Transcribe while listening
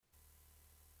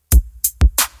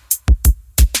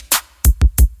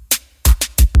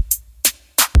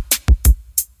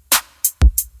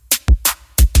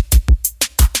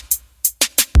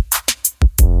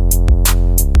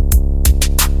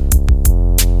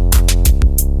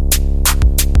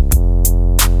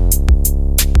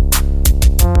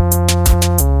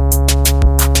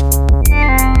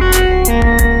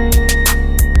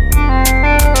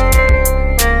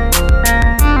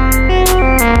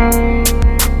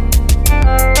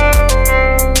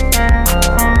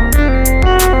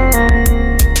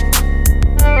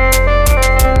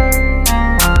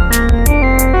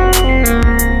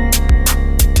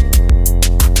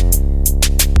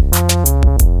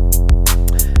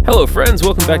Hello, friends.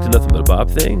 Welcome back to Nothing But a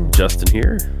Bob Thing. Justin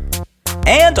here.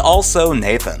 And also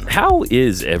Nathan. How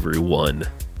is everyone?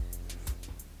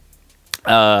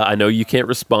 I know you can't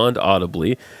respond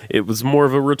audibly. It was more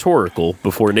of a rhetorical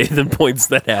before Nathan points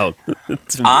that out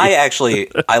to me.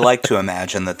 I like to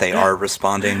imagine that they are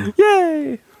responding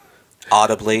Yay!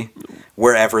 audibly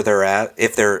wherever they're at.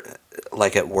 If they're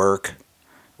like at work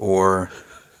or,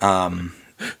 walking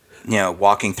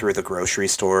through the grocery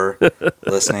store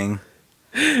listening.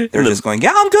 They're just going,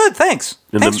 yeah, I'm good, thanks.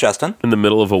 Thanks, Justin. In the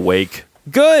middle of a wake.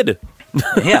 Good!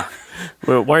 Yeah.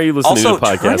 Well, why are you listening Also, to the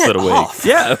podcast turn at it a wake? off.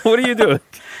 Yeah, what are you doing?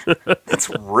 That's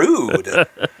rude.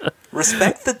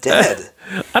 Respect the dead.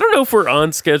 I don't know if we're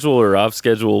on schedule or off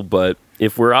schedule, but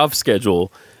if we're off schedule,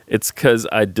 it's because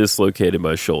I dislocated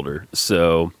my shoulder.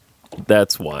 So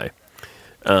that's why.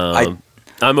 I'm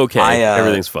okay.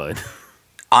 Everything's fine.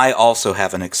 I also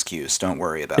have an excuse. Don't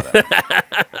worry about it.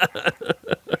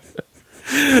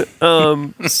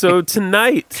 So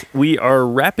tonight we are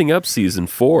wrapping up season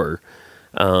 4.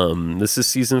 This is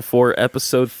season 4,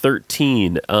 episode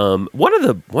 13. One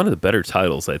of the better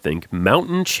titles, I think,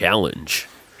 Mountain Challenge.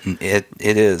 It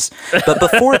is. But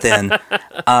before then,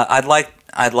 I'd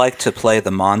like to play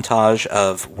the montage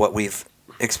of what we've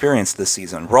experienced this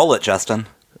season. Roll it, Justin.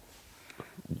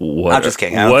 What? I'm just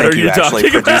kidding. I don't think you actually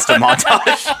produced a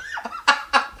montage.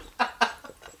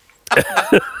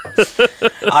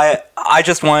 I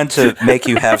just wanted to make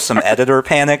you have some editor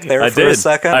panic there for a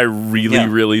second. I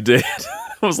really did.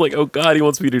 I was like, oh God, he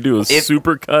wants me to do a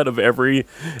super cut of every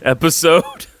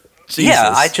episode. Jesus.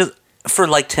 Yeah, for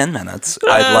like 10 minutes,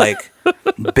 I'd like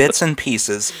bits and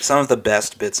pieces, some of the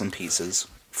best bits and pieces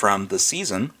from the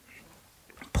season,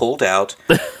 pulled out,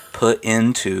 put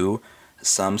into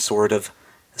some sort of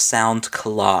sound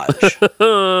collage.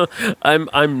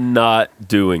 I'm not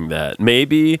doing that.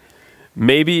 Maybe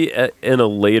in a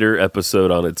later episode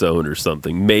on its own or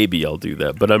something. Maybe I'll do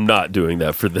that, but I'm not doing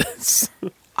that for this.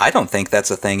 I don't think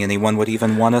that's a thing anyone would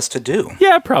even want us to do.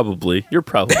 Yeah, probably. You're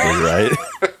probably right.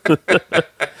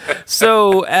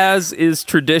 So, as is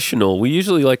traditional, we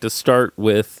usually like to start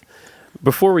with,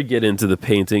 before we get into the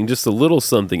painting, just a little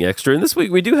something extra. And this week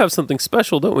we do have something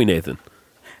special, don't we, Nathan?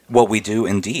 Well, we do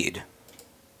indeed.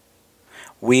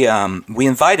 We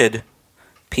invited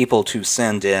people to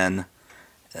send in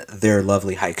their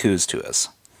lovely haikus to us.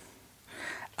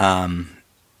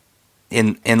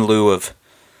 In lieu of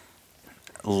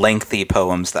lengthy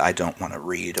poems that I don't want to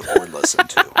read or listen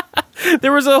to.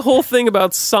 There was a whole thing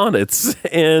about sonnets,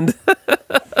 and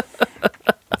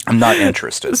I'm not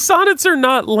interested. Sonnets are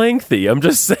not lengthy. I'm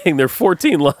just saying they're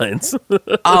 14 lines.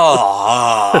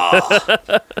 Oh.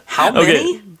 How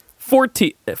many?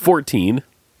 Okay. 14.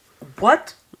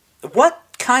 What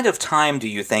kind of time do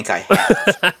you think I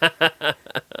have?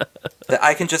 That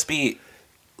I can just be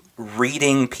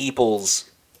reading people's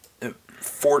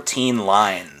 14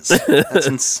 lines. That's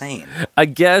insane. I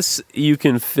guess you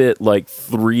can fit like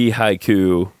 4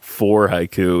 haiku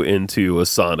into a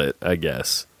sonnet, I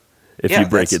guess. If you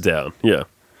break it down. Yeah.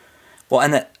 Well,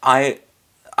 and I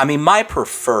mean, my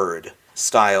preferred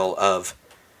style of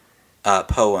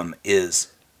poem is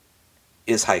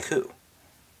haiku.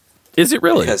 Is it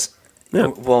really? Because,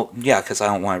 because I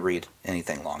don't want to read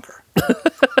anything longer.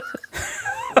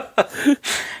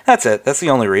 That's it. That's the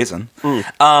only reason.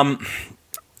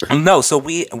 No, so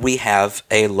we have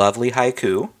a lovely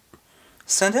haiku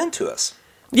sent in to us.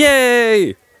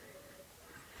 Yay!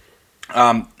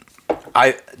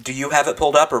 Do you have it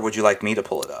pulled up, or would you like me to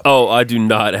pull it up? Oh, I do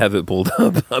not have it pulled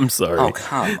up. I'm sorry. Oh,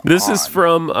 come This on. is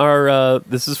from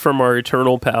our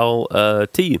eternal pal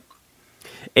T.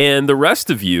 And the rest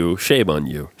of you, shame on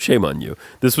you. Shame on you.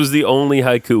 This was the only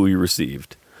haiku we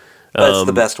received. That's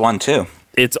the best one too.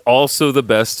 It's also the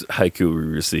best haiku we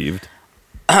received.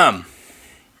 And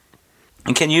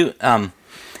can you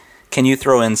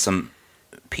throw in some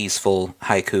peaceful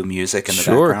haiku music in the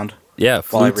background? Yeah,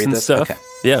 while I flutes read and this? stuff. Okay.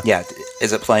 Yeah. Yeah.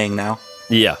 Is it playing now?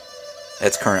 Yeah.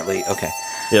 It's currently okay.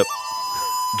 Yep.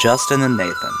 Justin and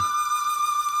Nathan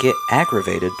get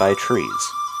aggravated by trees.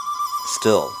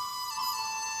 Still,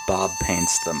 Bob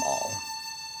paints them all.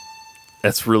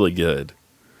 That's really good.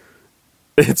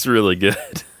 It's really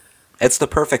good. It's the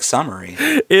perfect summary.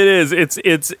 It is.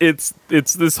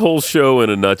 It's this whole show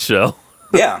in a nutshell.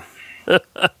 Yeah.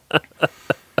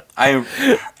 I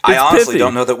honestly pithy.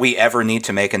 don't know that we ever need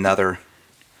to make another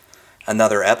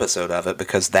episode of it,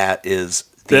 because that is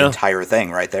the entire thing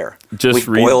right there. Just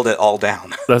we boiled it all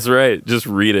down. That's right. Just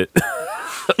read it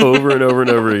over and over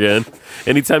and over again.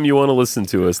 Anytime you want to listen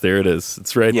to us, there it is.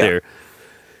 It's right there.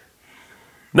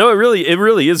 No, it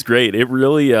really is great. It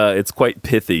really, it's quite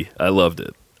pithy. I loved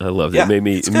it. I loved it. Yeah,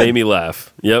 It made me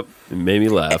laugh. Yep, it made me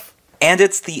laugh. And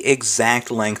it's the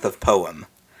exact length of poem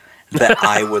that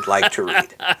I would like to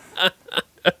read.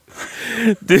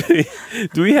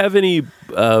 Do we have any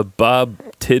Bob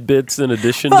tidbits in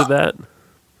addition to that?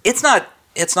 It's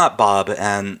not Bob,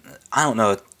 and I don't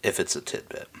know if it's a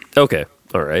tidbit. Okay,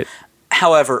 all right.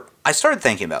 However, I started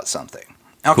thinking about something.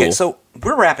 Okay, Cool. so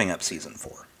we're wrapping up season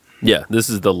 4. Yeah, this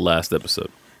is the last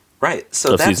episode Right.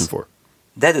 So of that's season 4.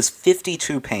 That is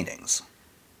 52 paintings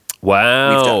we've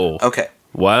Wow. done. Okay.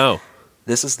 Wow.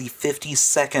 This is the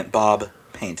 52nd Bob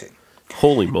painting.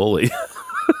 Holy moly.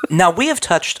 Now, we have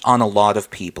touched on a lot of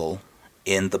people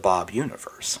in the Bob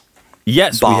universe.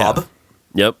 Yes, Bob. we have.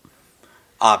 Yep,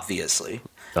 Obviously.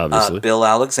 obviously. Bill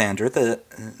Alexander,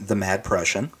 the Mad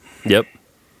Prussian. Yep,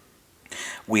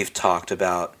 We've talked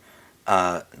about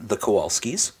the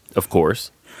Kowalskis. of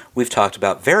course. We've talked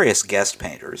about various guest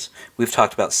painters. We've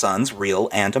talked about sons, real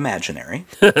and imaginary.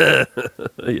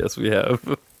 Yes, we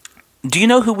have. Do you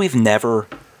know who we've never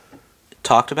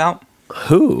talked about?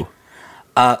 Who?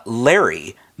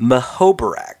 Larry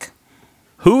Mahobarak.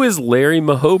 Who is Larry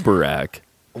Mahobarak?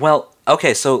 Well,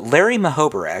 okay, so Larry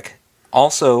Mahobarak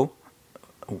also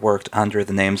worked under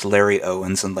the names Larry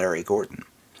Owens and Larry Gordon.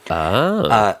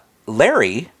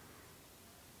 Larry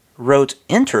wrote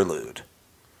Interlude,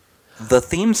 the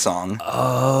theme song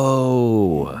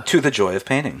Oh. to The Joy of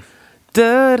Painting.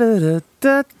 Da, da,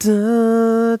 da,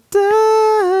 da, da,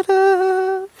 da,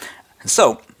 da.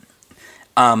 So,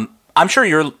 I'm sure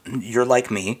you're like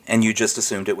me, and you just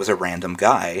assumed it was a random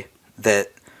guy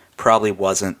that probably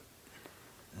wasn't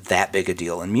that big a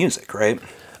deal in music, right?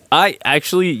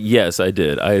 Yes, I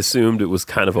did. I assumed it was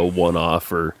kind of a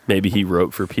one-off, or maybe he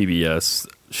wrote for PBS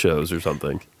shows or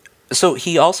something. So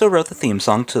he also wrote the theme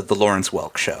song to The Lawrence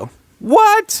Welk Show.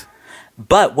 What?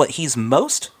 But what he's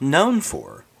most known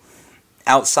for,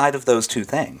 outside of those two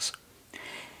things,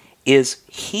 is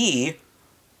he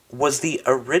was the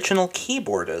original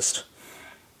keyboardist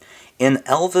in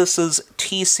Elvis's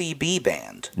TCB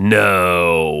band.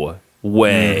 No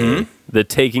way. Mm-hmm. The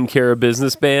Taking Care of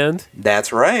Business band?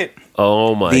 That's right.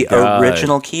 Oh my The god.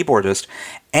 original keyboardist,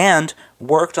 and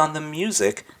worked on the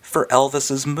music for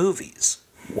Elvis's movies.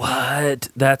 What?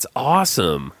 That's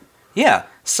awesome. Yeah.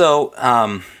 So,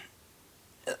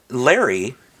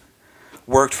 Larry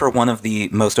worked for one of the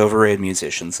most overrated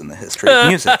musicians in the history of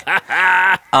music.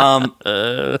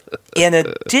 In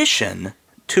addition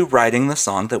to writing the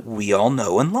song that we all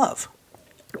know and love.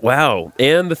 Wow.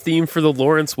 And the theme for the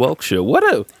Lawrence Welk Show. What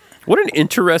an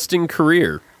interesting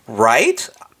career. Right?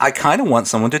 I kind of want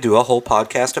someone to do a whole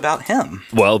podcast about him.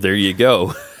 Well, there you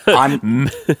go. I'm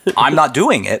not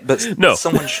doing it, but No.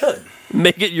 someone should.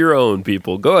 Make it your own,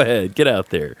 people. Go ahead. Get out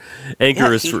there. Anchor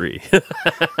Yeah, is free.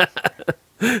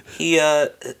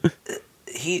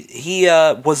 He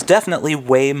was definitely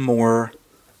way more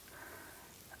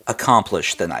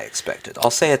accomplished than I expected.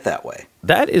 I'll say it that way.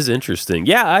 That is interesting.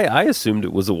 Yeah, I assumed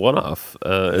it was a one-off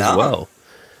as No. well.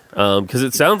 Because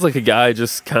it sounds like a guy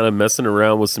just kind of messing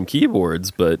around with some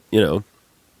keyboards, but,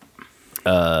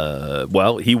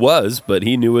 well, he was, but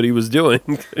he knew what he was doing,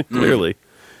 clearly.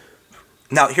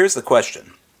 Now, here's the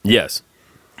question. Yes.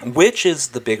 Which is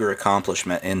the bigger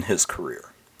accomplishment in his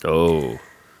career? Oh.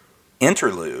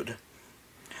 Interlude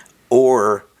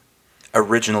or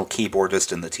original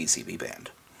keyboardist in the TCB band?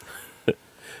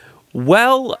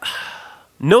 Well,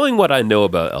 knowing what I know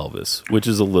about Elvis, which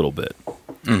is a little bit,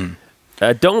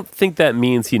 I don't think that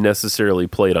means he necessarily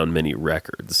played on many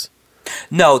records.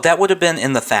 No, that would have been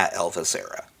in the Fat Elvis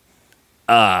era.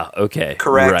 Ah, okay.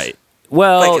 Correct? Right.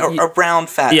 Well, Like around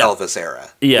Fat yeah. Elvis era.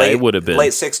 Yeah, it would have been.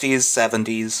 Late 60s,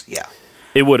 70s, yeah.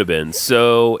 it would have been.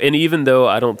 So, and even though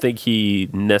I don't think he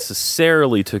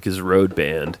necessarily took his road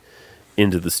band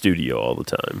into the studio all the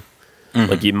time,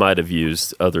 like he might have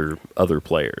used other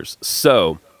players.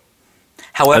 So,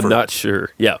 However, I'm not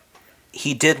sure. Yeah.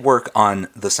 he did work on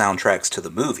the soundtracks to the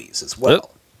movies as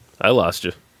well. Oh, I lost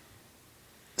you.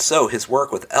 So his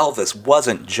work with Elvis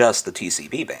wasn't just the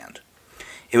TCB band.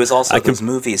 It was also those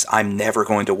movies I'm never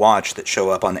going to watch that show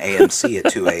up on AMC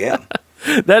at 2 a.m.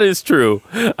 That is true.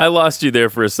 I lost you there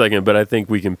for a second, but I think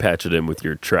we can patch it in with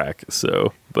your track.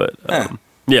 So, but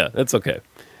yeah, that's okay.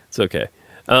 It's okay.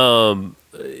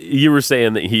 You were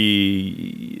saying that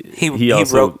he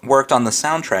also worked on the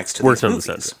soundtracks to worked these on movies.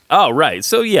 the soundtrack. Oh, right.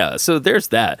 So yeah, so there's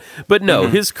that. But no,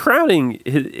 his crowning.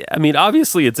 I mean,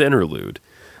 obviously it's Interlude.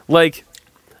 Like,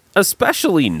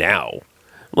 especially now,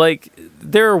 like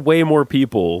there are way more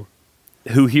people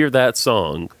who hear that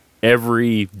song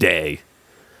every day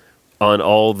on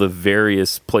all the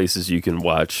various places you can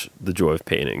watch The Joy of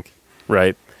Painting,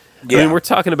 right? Yeah. I mean, we're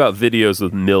talking about videos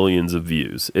with millions of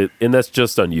views, and that's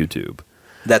just on YouTube.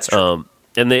 That's true.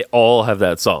 And they all have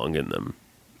that song in them,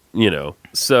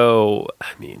 So, I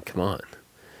mean, come on.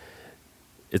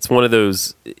 It's one of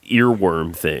those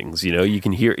earworm things, You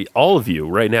can hear, all of you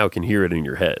right now can hear it in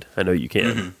your head. I know you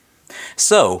can. Mm-hmm.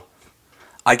 So,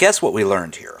 I guess what we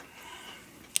learned here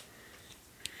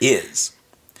is,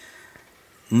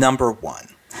 number one,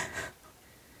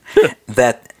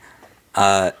 that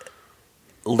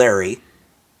Larry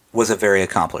was a very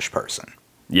accomplished person.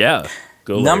 Yeah.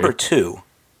 Go Number Larry. two,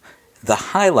 the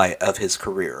highlight of his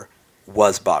career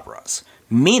was Bob Ross.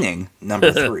 Meaning,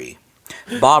 number three,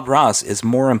 Bob Ross is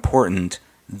more important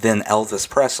than Elvis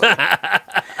Presley.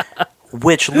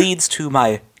 Which leads to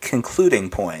my concluding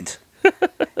point.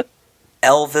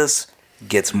 Elvis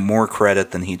gets more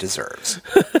credit than he deserves.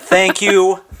 Thank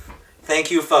you. Thank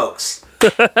you, folks.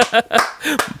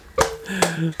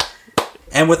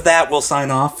 And with that, we'll sign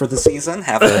off for the season.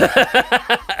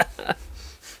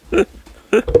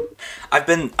 I've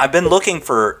been looking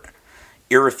for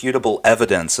irrefutable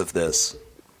evidence of this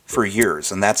for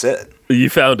years, and that's it. You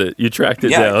found it. You tracked it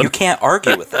down. Yeah, you can't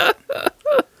argue with it.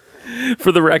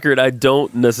 For the record, I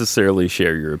don't necessarily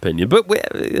share your opinion, but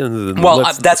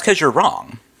that's because you're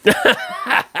wrong. All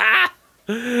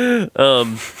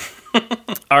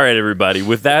right, everybody.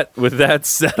 With that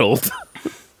settled,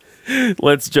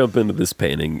 let's jump into this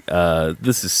painting.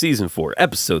 This is season 4,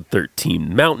 episode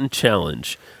 13, Mountain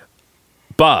Challenge.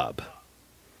 Bob,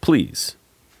 please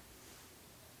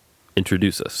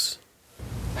introduce us.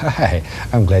 Hi,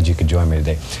 I'm glad you could join me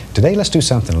today. Today, let's do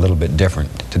something a little bit different.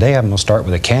 Today, I'm going to start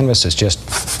with a canvas that's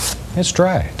it's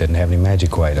dry. It doesn't have any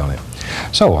magic white on it.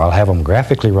 So, I'll have them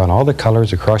graphically run all the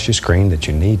colors across your screen that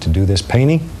you need to do this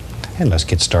painting, and let's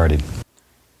get started.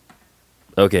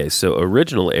 Okay, so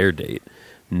original air date,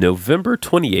 November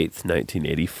 28th,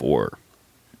 1984.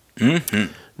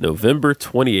 Mm-hmm. November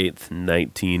 28th,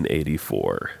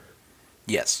 1984.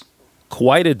 Yes.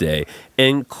 Quite a day,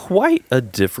 and quite a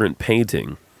different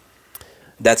painting.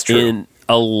 That's true. In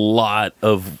a lot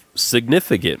of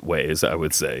significant ways, I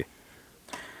would say.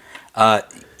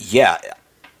 Yeah.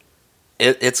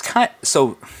 It's kind of,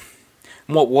 so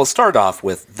we'll start off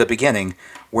with the beginning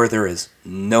where there is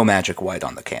no magic white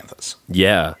on the canvas.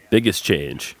 Yeah, biggest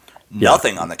change.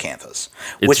 Nothing on the canvas,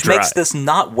 It's which dry. makes this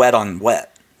not wet on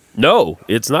wet. No,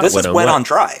 it's not This wet is on wet wet. on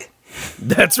dry.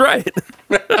 That's right.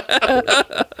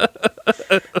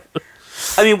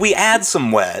 I mean, we add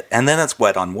some wet, and then it's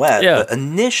wet on wet, Yeah. but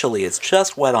initially it's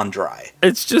just wet on dry.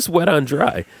 It's just wet on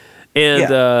dry.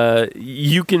 And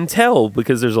you can tell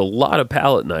because there's a lot of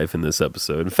palette knife in this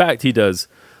episode. In fact, he does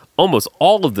almost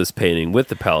all of this painting with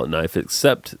the palette knife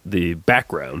except the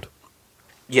background.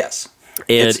 Yes.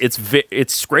 And it's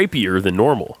scrapier than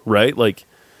normal, right? Like,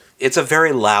 it's a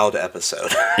very loud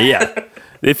episode. yeah.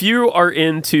 If you are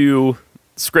into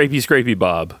Scrapey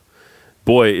Bob,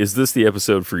 boy, is this the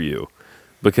episode for you.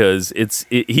 Because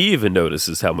he even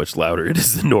notices how much louder it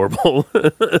is than normal.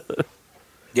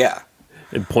 Yeah.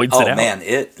 And points it out. Oh, man.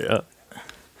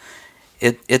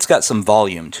 It's got some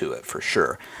volume to it, for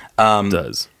sure. It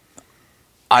does.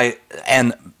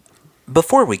 And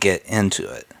before we get into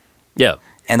it, Yeah.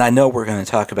 and I know we're going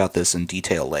to talk about this in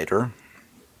detail later,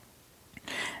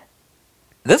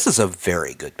 this is a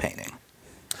very good painting.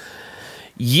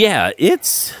 Yeah,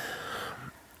 it's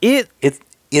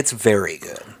very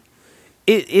good.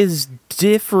 It is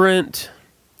different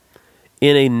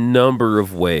in a number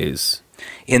of ways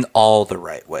In all the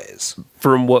right ways.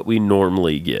 from what we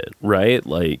normally get, right?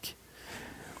 Like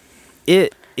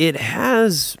it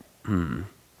has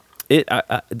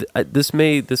this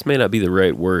may not be the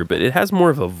right word, but it has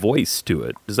more of a voice to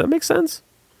it. Does that make sense?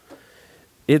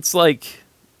 It's like,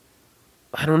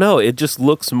 I don't know, it just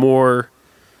looks more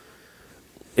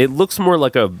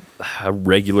like a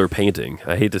regular painting.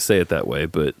 I hate to say it that way,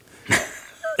 but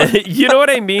you know what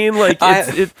I mean? Like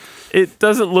it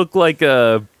doesn't look like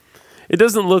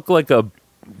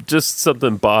just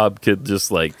something Bob could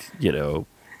just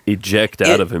eject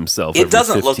out of himself. It every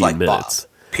doesn't 15 look like minutes. Bob.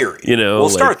 Period. We'll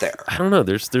start there. I don't know.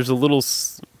 There's a little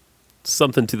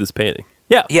something to this painting.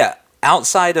 Yeah. Yeah.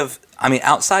 Outside of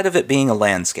it being a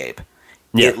landscape,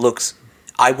 Yeah. it looks.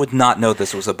 I would not know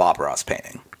this was a Bob Ross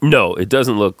painting. No, it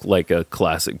doesn't look like a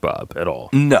classic Bob at all.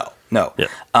 No.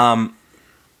 Yeah.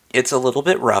 It's a little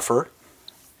bit rougher,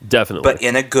 Definitely. but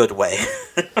in a good way.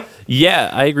 Yeah,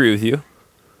 I agree with you.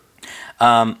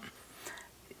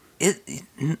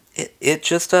 It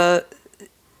just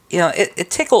it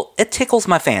tickles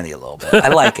my fanny a little bit. I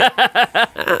like it.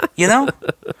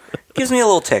 Gives me a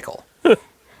little tickle.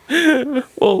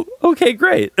 Well, okay,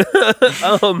 great.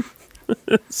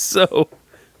 So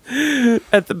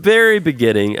At the very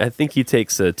beginning, I think he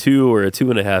takes a 2 or a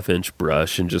 2.5 inch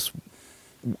brush and just,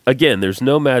 again, there's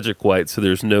no magic white, so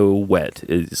there's no wet.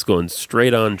 It's going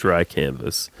straight on dry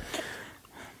canvas.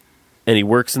 And he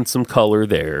works in some color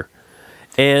there.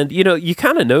 And, you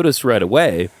kind of notice right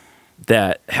away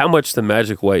that how much the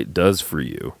magic white does for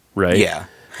you, right? Yeah.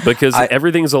 Because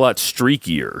everything's a lot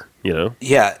streakier,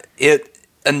 Yeah.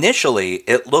 Initially,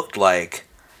 it looked like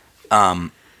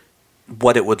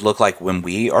what it would look like when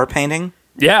we are painting.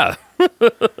 Yeah.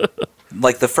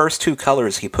 Like the first 2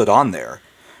 colors he put on there,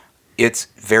 it's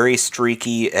very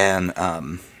streaky and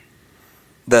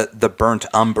the burnt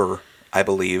umber, I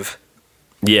believe.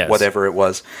 Yes. Whatever it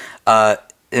was.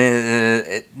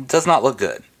 It does not look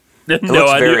good. It No,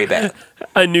 looks very bad.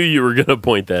 I knew you were going to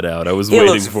point that out. I was It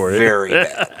waiting looks for it. very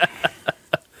bad.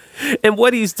 And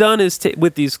what he's done is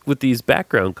with these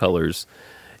background colors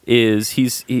is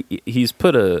he's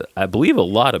put I believe a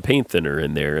lot of paint thinner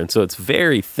in there, and so it's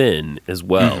very thin as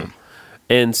well. Mm-hmm.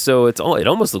 And so it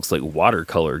almost looks like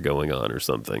watercolor going on or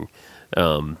something.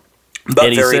 But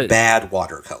very bad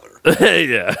watercolor.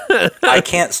 Yeah. I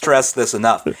can't stress this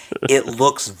enough. It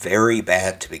looks very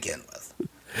bad to begin with.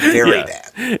 Very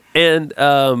bad. And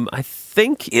I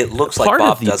think it looks like part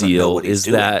Bob of the doesn't deal know what he's is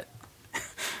doing. that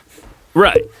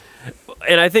right.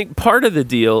 And I think part of the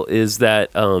deal is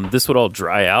that this would all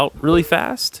dry out really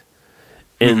fast.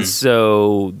 And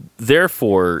so,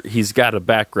 therefore, he's got a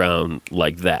background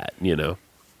like that,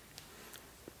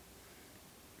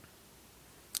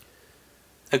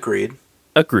 Agreed.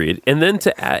 And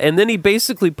then he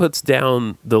basically puts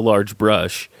down the large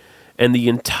brush, and the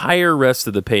entire rest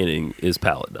of the painting is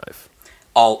palette knife.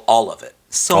 All of it.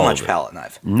 So All much of it. palette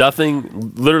knife.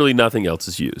 Literally nothing else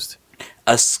is used.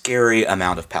 A scary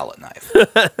amount of palette knife.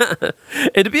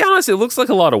 And to be honest, it looks like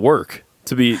a lot of work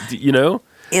to be,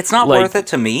 It's not Like- worth it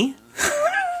to me.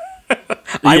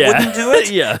 I wouldn't do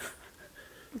it. Yeah.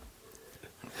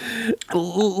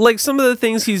 Like some of the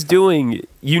things he's doing,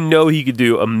 he could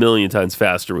do a million times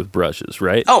faster with brushes,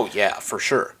 right? Oh, yeah, for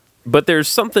sure. But there's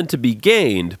something to be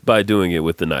gained by doing it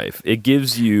with the knife. It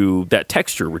gives you that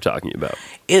texture we're talking about.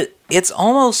 It's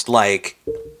almost like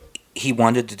he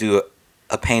wanted to do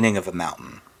a painting of a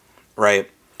mountain, right?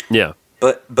 Yeah.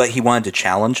 But he wanted to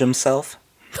challenge himself.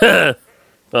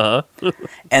 Uh-huh.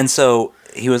 And so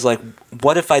he was like,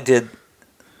 what if I did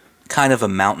kind of a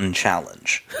mountain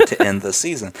challenge to end the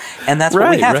season? And that's what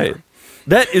we have here.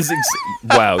 That is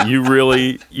wow, you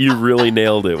really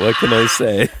nailed it. What can I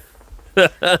say?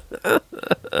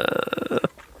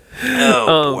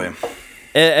 Oh boy.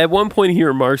 At one point he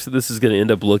remarks that this is going to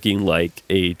end up looking like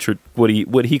what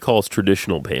he calls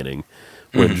traditional painting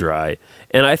when dry.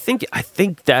 And I think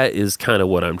that is kind of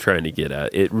what I'm trying to get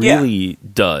at. It really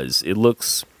does. It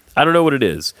looks, I don't know what it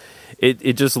is.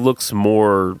 It just looks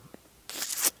more,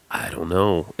 I don't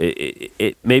know.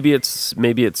 Maybe it's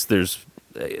there's,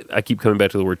 I keep coming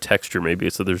back to the word texture. Maybe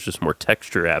it's so there's just more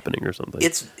texture happening or something.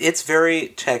 It's very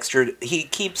textured. He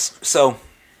keeps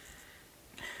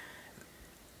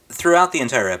throughout the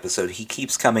entire episode, he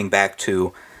keeps coming back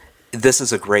to, this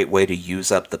is a great way to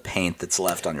use up the paint that's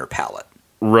left on your palette.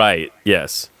 Right.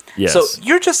 Yes. So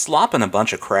you're just slopping a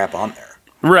bunch of crap on there.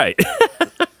 Right.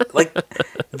 Like,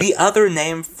 the other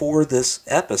name for this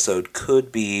episode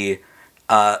could be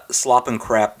Slop and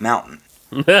Crap Mountain.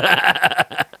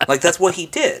 Like, that's what he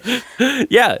did.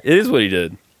 Yeah, it is what he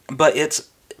did. But it's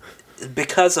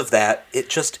because of that, it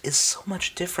just is so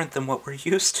much different than what we're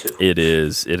used to. It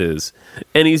is.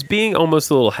 And he's being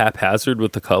almost a little haphazard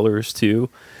with the colors, too.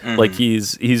 Mm-hmm. Like,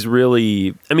 he's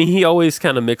really... I mean, he always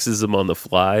kind of mixes them on the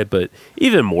fly, but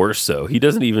even more so. He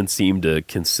doesn't even seem to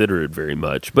consider it very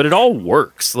much. But it all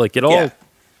works. Like, it all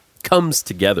comes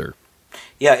together.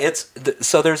 Yeah,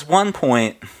 so there's one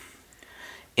point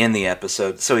in the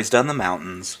episode... So he's done the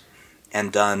mountains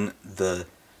and done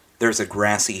there's a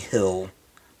grassy hill...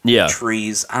 Yeah.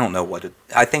 Trees, I don't know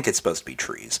I think it's supposed to be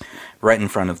trees, right in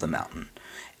front of the mountain.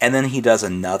 And then he does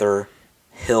another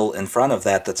hill in front of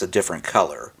that that's a different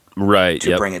color. Right,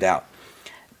 to bring it out.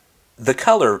 The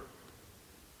color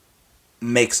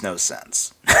makes no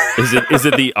sense. Is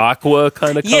it the aqua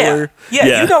kind of color?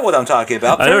 Yeah, you know what I'm talking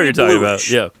about. I know what you're talking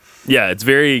bluish. about, yeah. Yeah, it's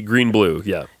very green-blue,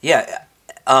 yeah. Yeah,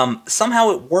 somehow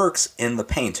it works in the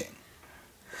painting.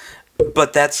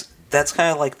 But that's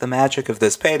kind of like the magic of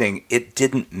this painting. It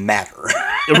didn't matter.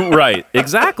 Right,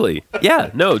 exactly.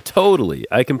 Yeah, no, totally.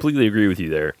 I completely agree with you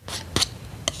there.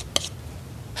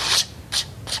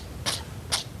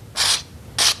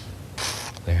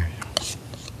 There.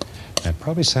 That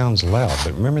probably sounds loud,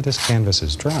 but remember this canvas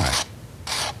is dry.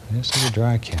 This is a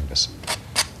dry canvas.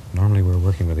 Normally we're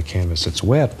working with a canvas that's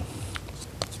wet,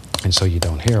 and so you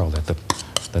don't hear all that.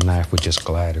 the knife would just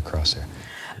glide across there.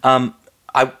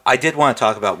 I did want to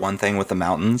talk about one thing with the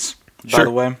mountains, by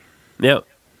the way. Yeah.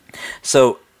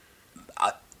 So,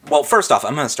 well, first off,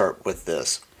 I'm going to start with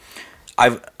this.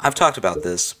 I've talked about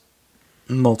this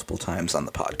multiple times on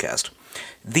the podcast.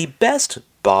 The best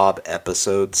Bob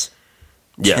episodes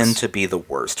tend to be the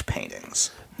worst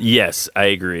paintings. Yes, I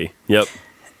agree. Yep.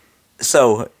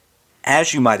 So,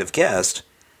 as you might have guessed,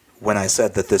 when I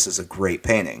said that this is a great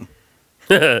painting,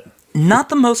 not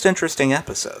the most interesting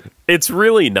episode. It's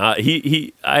really not.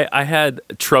 I had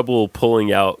trouble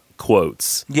pulling out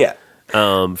quotes. Yeah.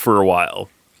 For a while.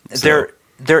 So.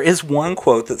 There is one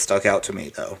quote that stuck out to me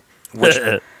though, which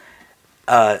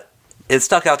it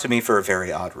stuck out to me for a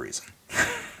very odd reason.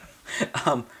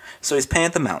 So he's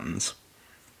painted the mountains,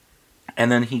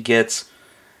 and then he gets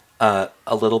a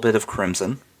little bit of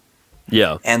crimson,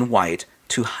 and white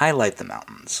to highlight the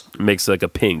mountains. Makes like a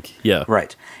pink,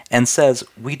 right, and says,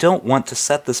 "We don't want to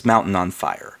set this mountain on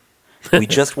fire. We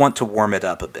just want to warm it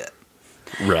up a bit."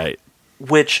 Right.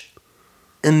 Which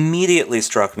immediately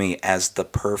struck me as the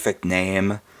perfect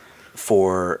name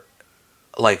for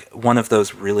like one of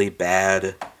those really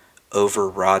bad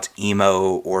overwrought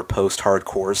emo or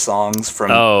post-hardcore songs from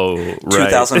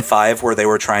 2005 where they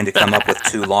were trying to come up with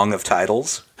too long of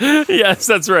titles. Yes,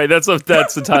 that's right. That's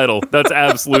the title. That's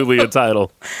absolutely a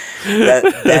title.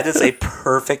 That is a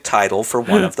perfect title for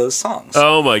one of those songs.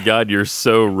 Oh my God, you're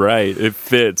so right. It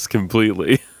fits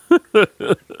completely.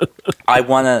 I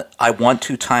want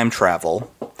to time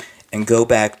travel and go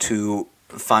back to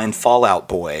find Fall Out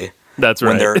Boy. That's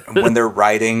right. When they're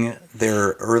writing their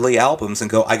early albums and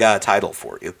go, I got a title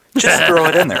for you. Just throw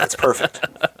it in there. It's perfect.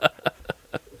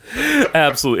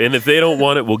 Absolutely. And if they don't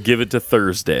want it, we'll give it to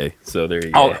Thursday. So there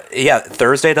you go. Oh, yeah.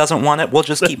 Thursday doesn't want it. We'll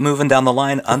just keep moving down the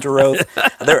line. Under Oath.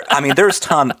 There's a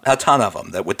ton of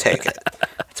them that would take it.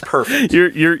 It's perfect.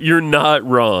 You're not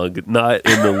wrong. Not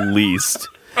in the least.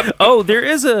 Oh, there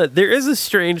is a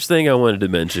strange thing I wanted to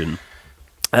mention.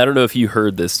 I don't know if you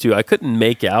heard this too. I couldn't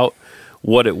make out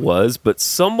what it was, but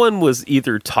someone was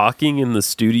either talking in the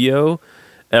studio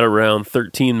at around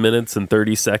 13 minutes and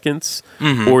 30 seconds,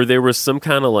 or there was some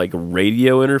kind of like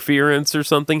radio interference or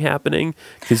something happening,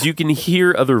 because you can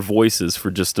hear other voices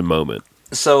for just a moment.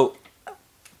 So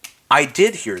I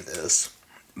did hear this,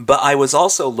 but I was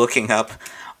also looking up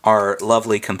our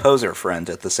lovely composer friend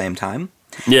at the same time.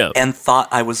 Yeah. And thought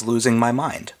I was losing my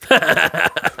mind.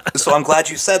 So I'm glad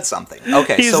you said something.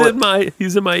 Okay, he's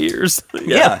in my ears.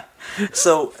 Yeah.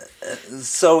 So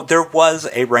there was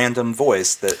a random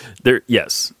voice that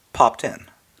popped in.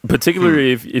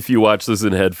 Particularly if you watch this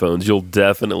in headphones, you'll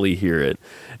definitely hear it.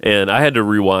 And I had to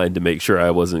rewind to make sure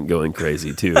I wasn't going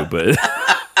crazy too, but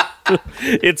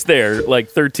it's there, like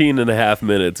 13 and a half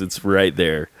minutes. It's right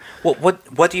there. Well,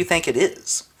 what do you think it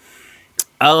is?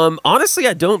 Honestly,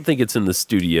 I don't think it's in the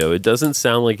studio. It doesn't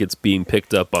sound like it's being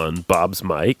picked up on Bob's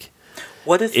mic.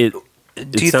 What if do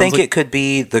you think it could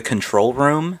be the control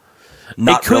room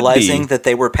not realizing that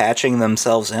they were patching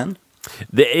themselves in?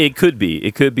 It could be.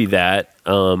 It could be that.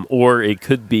 Or it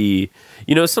could be,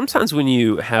 sometimes when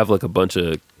you have like a bunch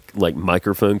of like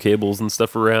microphone cables and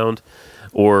stuff around,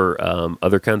 or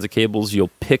other kinds of cables,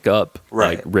 you'll pick up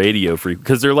like radio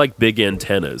because they're like big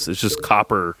antennas. It's just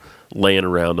copper laying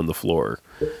around on the floor,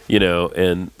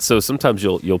 and so sometimes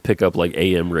you'll pick up like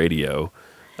AM radio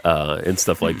and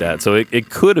stuff like that. So it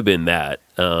could have been that,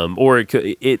 or it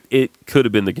could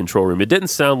have been the control room. It didn't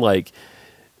sound like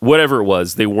whatever it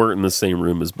was. They weren't in the same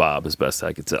room as Bob, as best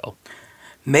I could tell.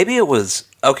 Maybe it was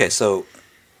okay. So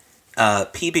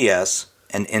PBS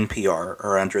and NPR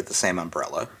are under the same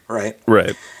umbrella, right?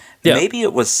 Right. Yeah. Maybe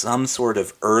it was some sort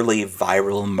of early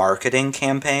viral marketing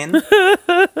campaign.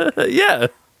 Yeah.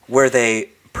 Where they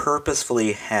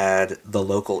purposefully had the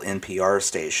local NPR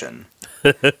station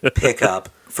pick up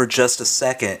for just a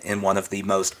second in one of the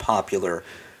most popular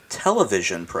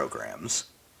television programs.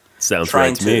 Sounds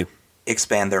right to me.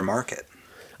 Expand their market.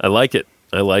 I like it.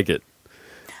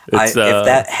 If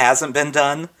that hasn't been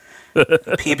done,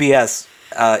 PBS,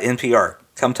 NPR,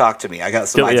 come talk to me. I got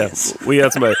some ideas. We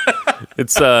got some.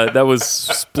 It's that was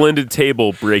splendid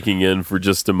table breaking in for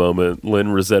just a moment. Lynn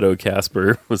Rosetto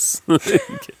Casper was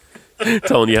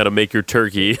telling you how to make your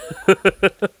turkey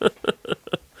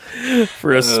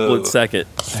for a split second.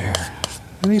 There.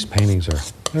 And these paintings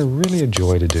they're really a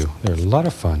joy to do. They're a lot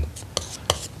of fun.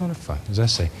 As I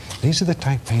say, these are the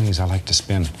type of paintings I like to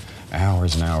spend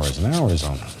hours and hours and hours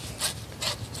on.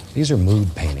 These are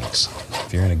mood paintings.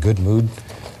 If you're in a good mood,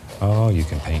 you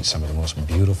can paint some of the most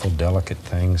beautiful, delicate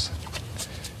things.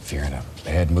 If you're in a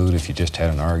bad mood, if you just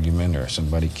had an argument or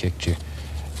somebody kicked you,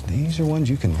 these are ones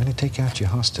you can really take out your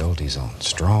hostilities on.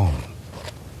 Strong.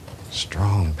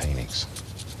 Strong paintings.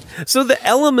 So the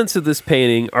elements of this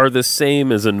painting are the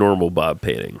same as a normal Bob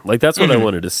painting. Like, that's what I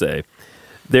wanted to say.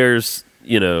 There's,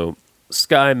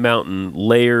 sky, mountain,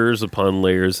 layers upon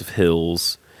layers of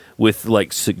hills with,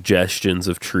 like, suggestions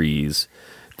of trees.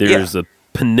 There's a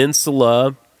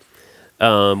peninsula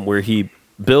where he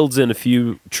builds in a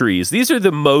few trees. These are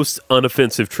the most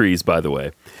unoffensive trees, by the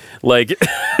way. Like,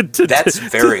 That's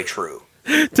very true.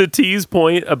 To T's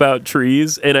point about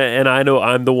trees, and I know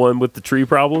I'm the one with the tree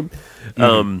problem.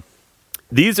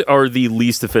 These are the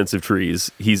least offensive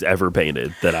trees he's ever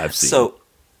painted that I've seen.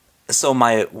 So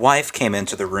my wife came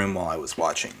into the room while I was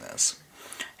watching this,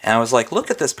 and I was like,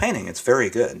 "Look at this painting; it's very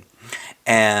good."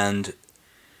 And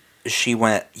she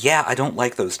went, "Yeah, I don't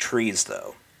like those trees,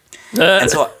 though." And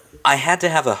so I had to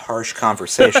have a harsh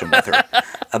conversation with her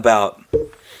about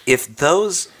if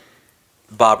those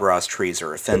Bob Ross trees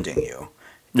are offending you.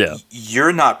 Yeah.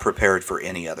 You're not prepared for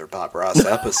any other Bob Ross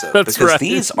episode That's because right.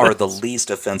 these are the least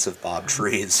offensive Bob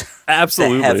trees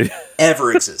Absolutely. that have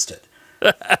ever existed.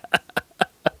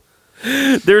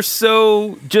 They're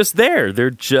so just there. They're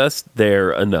just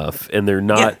there enough, and they're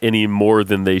not any more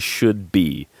than they should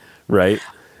be, right?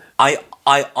 I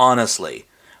honestly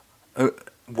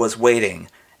was waiting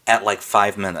at like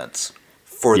 5 minutes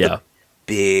for the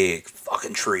big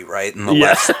fucking tree right in the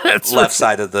left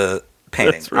side of the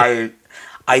painting. That's right.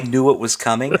 I knew it was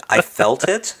coming. I felt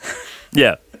it.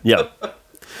 Yeah.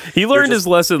 He learned his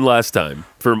lesson last time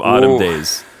from Autumn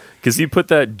Days, because he put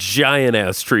that giant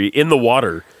ass tree in the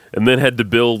water and then had to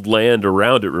build land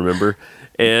around it. Remember?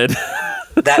 And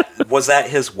that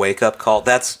his wake up call.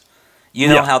 That's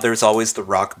know how there's always the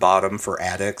rock bottom for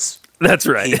addicts. That's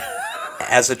right.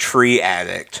 As a tree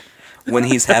addict, when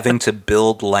he's having to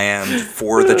build land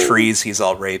for the trees he's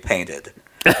already painted,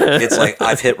 it's like,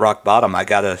 I've hit rock bottom. I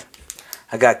gotta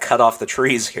cut off the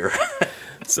trees here.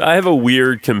 So I have a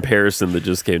weird comparison that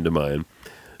just came to mind.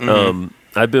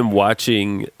 I've been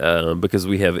watching because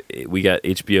we got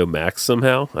HBO Max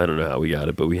somehow. I don't know how we got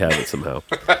it, but we have it somehow.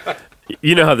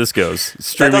 You know how this goes.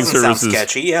 Streaming that doesn't services sound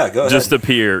sketchy. Yeah, go ahead. just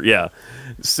appear. Yeah.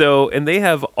 So, and they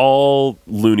have all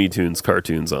Looney Tunes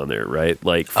cartoons on there, right?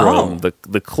 Like from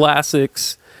the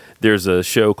classics. There's a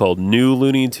show called New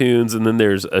Looney Tunes, and then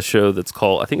there's a show that's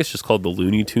called, I think it's just called The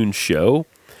Looney Tunes Show.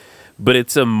 But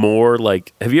it's a more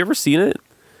like, have you ever seen it?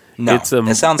 No, it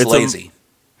sounds lazy.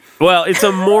 It's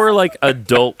a more like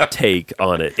adult take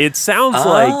on it. It sounds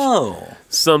like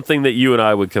something that you and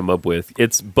I would come up with.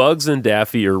 It's Bugs and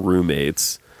Daffy are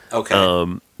roommates.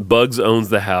 Okay. Bugs owns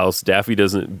the house. Daffy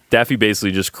doesn't. Daffy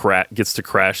basically just gets to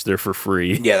crash there for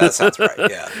free. Yeah, that sounds right.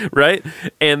 Yeah. Right?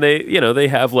 And they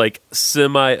have like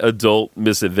semi-adult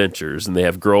misadventures, and they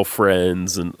have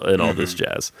girlfriends and all this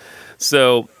jazz.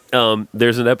 So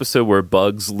there's an episode where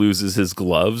Bugs loses his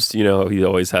gloves. You know, he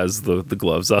always has the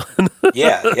gloves on.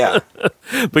 Yeah.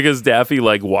 Because Daffy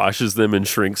like washes them and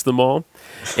shrinks them all.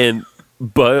 And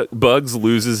Bugs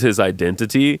loses his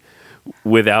identity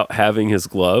without having his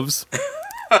gloves.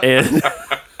 And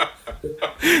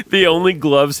the only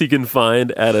gloves he can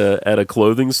find at a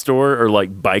clothing store are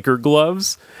like biker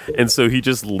gloves. And so he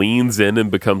just leans in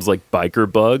and becomes like biker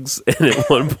Bugs. And at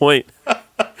one point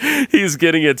he's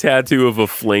getting a tattoo of a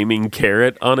flaming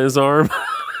carrot on his arm.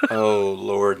 Oh,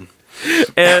 Lord.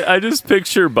 And I just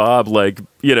picture Bob, like,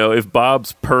 if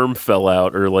Bob's perm fell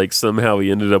out or like somehow he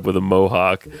ended up with a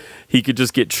mohawk, he could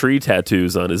just get tree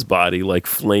tattoos on his body, like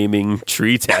flaming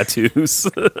tree tattoos.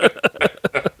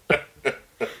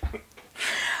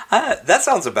 That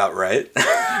sounds about right.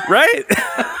 Right?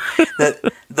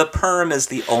 That the perm is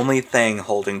the only thing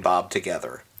holding Bob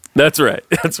together. That's right.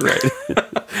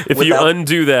 If you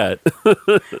undo that.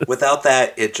 Without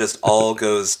that, it just all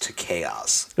goes to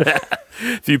chaos.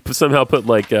 If you somehow put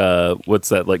like, what's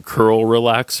that, like curl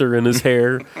relaxer in his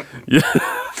hair.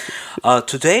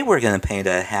 Today we're going to paint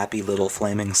a happy little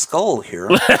flaming skull here.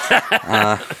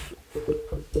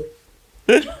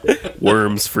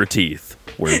 Worms for teeth.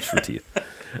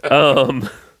 And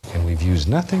we've used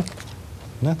nothing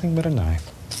but a knife.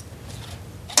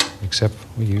 Except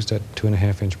we used that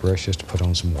 2.5-inch brush just to put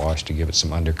on some wash to give it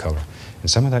some undercolor. And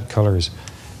some of that color is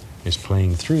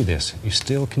playing through this. You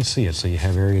still can see it. So you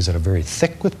have areas that are very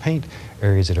thick with paint,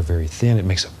 areas that are very thin. It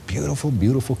makes a beautiful,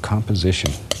 beautiful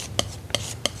composition.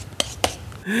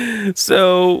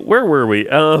 So where were we?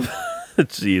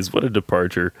 Jeez, what a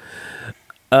departure.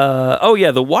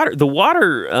 The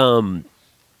water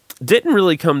didn't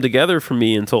really come together for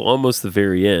me until almost the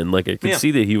very end. Like I could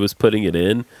see that he was putting it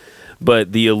in,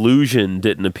 but the illusion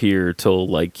didn't appear till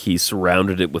like he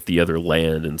surrounded it with the other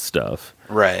land and stuff.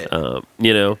 Right.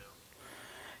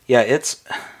 Yeah,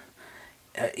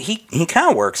 he kind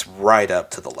of works right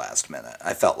up to the last minute.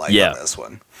 I felt like Yeah. on this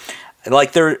one,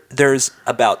 like there's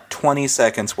about 20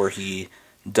 seconds where he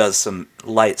does some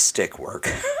light stick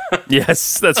work,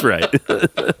 Yes, that's right.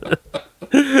 but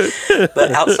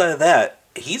outside of that,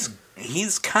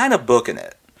 he's kind of booking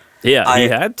it. Yeah, he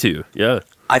had to. Yeah.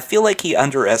 I feel like he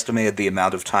underestimated the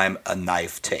amount of time a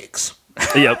knife takes.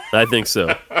 Yep, I think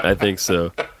so.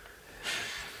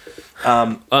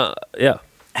 Yeah.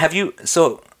 Have you?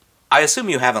 So I assume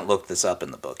you haven't looked this up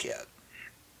in the book yet.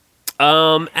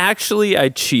 Actually, I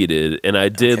cheated and I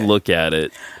did Okay. look at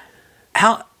it.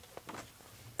 How?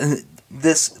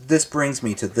 This brings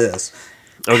me to this.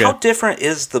 Okay. How different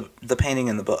is the painting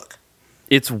in the book?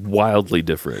 It's wildly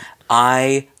different.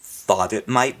 I thought it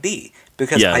might be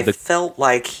because Yeah, I felt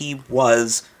like he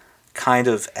was kind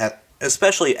of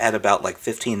especially at about like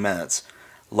 15 minutes,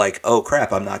 like, oh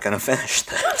crap, I'm not going to finish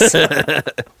this.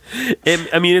 And,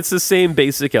 I mean, it's the same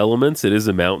basic elements. It is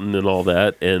a mountain and all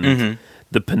that, and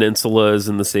the peninsula is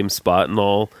in the same spot and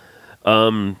all.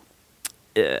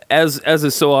 As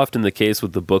is so often the case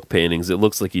with the book paintings, it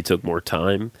looks like he took more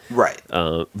time. Right.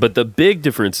 But the big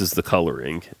difference is the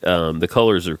coloring. The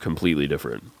colors are completely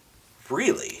different.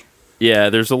 Really? Yeah,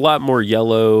 there's a lot more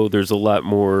yellow. There's a lot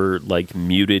more like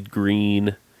muted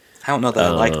green. I don't know that I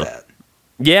like that.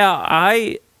 Yeah,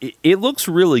 it looks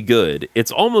really good.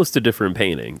 It's almost a different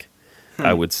painting,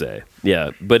 I would say.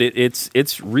 Yeah, but it's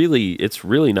really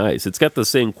nice. It's got the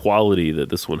same quality that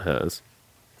this one has.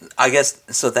 I guess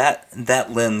so that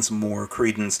lends more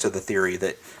credence to the theory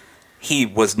that he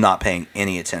was not paying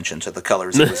any attention to the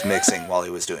colors he was mixing while he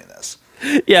was doing this.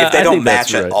 Yeah, If they I don't think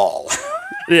that's match at right. all.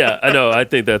 Yeah, I know. I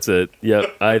think that's it.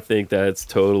 Yep, I think that's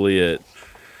totally it.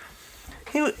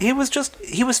 He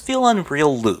was feeling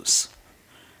real loose.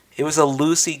 It was a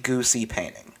loosey-goosey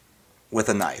painting with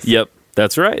a knife. Yep,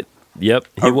 that's right. Yep,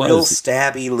 he a real was.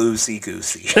 stabby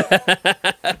loosey-goosey.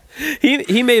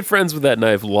 He made friends with that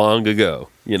knife long ago.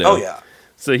 You know. Oh, yeah.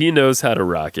 So he knows how to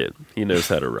rock it.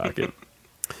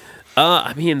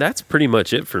 I mean, that's pretty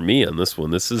much it for me on this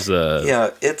one. This is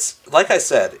Yeah, it's, like I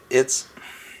said, it's,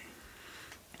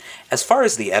 as far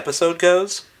as the episode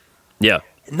goes, yeah.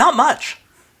 not much.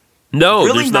 No,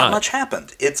 Really there's not much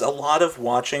happened. It's a lot of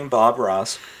watching Bob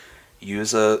Ross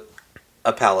use a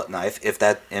palette knife. If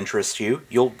that interests you,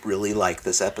 you'll really like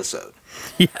this episode.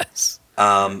 Yes.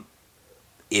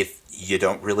 If you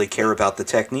don't really care about the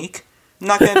technique,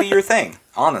 not going to be your thing,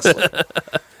 honestly.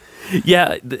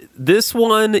 Yeah, this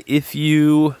one, if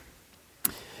you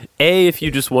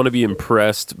just want to be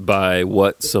impressed by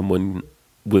what someone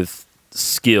with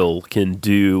skill can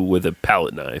do with a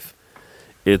palette knife,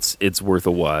 it's worth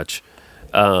a watch.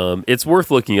 It's worth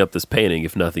looking up this painting,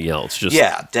 if nothing else.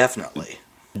 Yeah, definitely.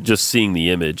 Just seeing the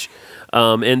image.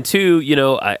 And two, you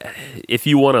know, if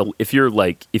you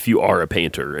are a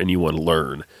painter and you want to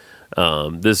learn,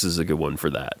 this is a good one for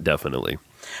that, definitely.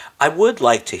 I would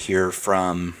like to hear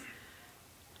from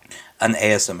an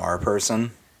ASMR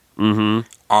person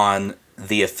on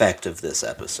the effect of this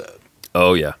episode.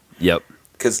 Oh, yeah. Yep.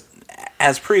 Because,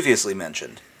 as previously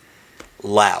mentioned,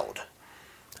 loud.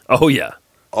 Oh, yeah.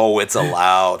 Oh, it's a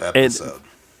loud episode.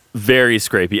 Very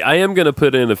scrapey. I am going to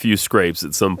put in a few scrapes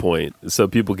at some point so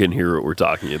people can hear what we're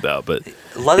talking about, but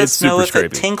Let it's us know super if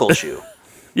it scrapey. tingles you.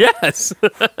 Yes.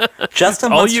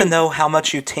 Justin All wants you- to know how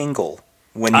much you tingle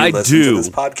when you I listen do. to this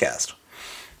podcast.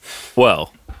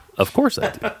 Well, of course I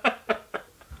do.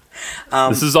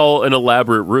 This is all an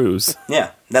elaborate ruse.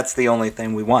 Yeah, that's the only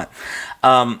thing we want.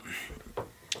 No,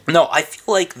 I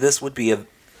feel like this would be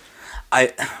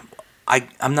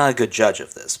I'm not a good judge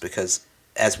of this because,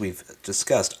 as we've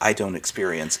discussed, I don't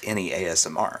experience any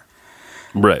ASMR.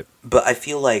 Right. But I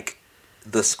feel like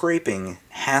the scraping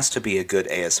has to be a good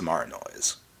ASMR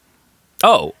noise.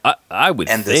 Oh, I would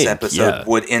And think, this episode yeah.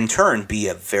 would, in turn, be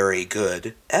a very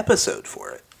good episode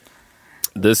for it.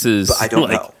 This is But I don't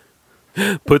like,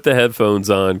 know. put the headphones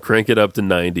on, crank it up to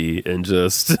 90, and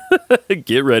just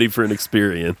get ready for an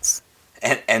experience.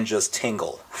 And just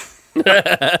tingle.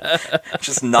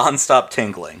 Just nonstop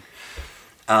tingling.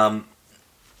 Well,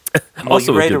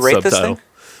 Also you a ready to good rate subtitle.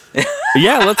 this thing?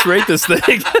 Yeah, let's rate this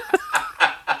thing.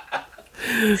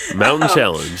 Mountain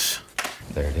Challenge.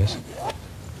 There it is.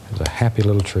 There's a happy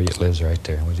little tree. It lives right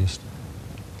there. We just,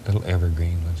 little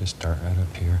evergreen. We'll just start right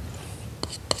up here.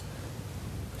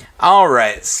 All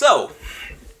right, so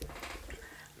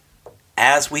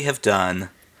as we have done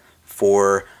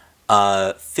for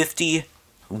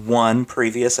 51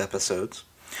 previous episodes,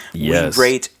 Yes, we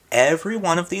rate every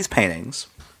one of these paintings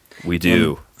we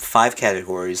do. in 5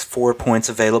 categories, 4 points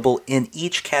available in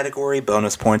each category,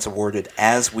 bonus points awarded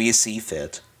as we see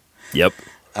fit. Yep.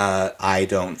 I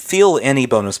don't feel any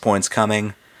bonus points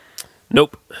coming,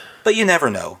 Nope. but you never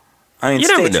know. I mean, You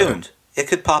stay never know. tuned. It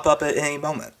could pop up at any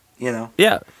moment, you know?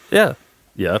 Yeah. Yeah.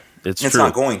 Yeah. It's It's true.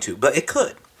 not going to, but it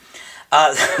could.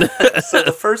 So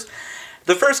the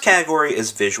first category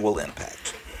is visual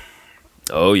impact.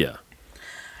 Oh yeah.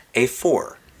 A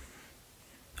 4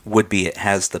 would be it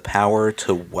has the power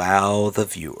to wow the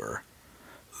viewer.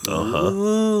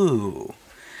 Ooh.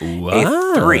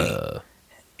 Wow. A 3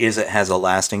 is it has a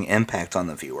lasting impact on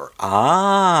the viewer.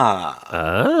 Ah.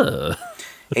 Ah.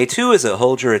 A 2 is it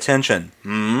holds your attention.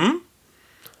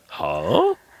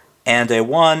 Huh? And a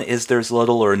 1 is there's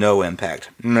little or no impact.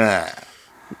 Nah.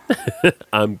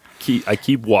 I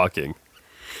keep walking.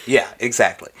 Yeah,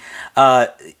 exactly.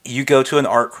 You go to an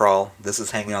art crawl. This is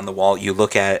hanging on the wall. You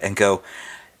look at it and go,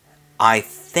 I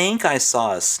think I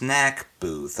saw a snack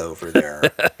booth over there.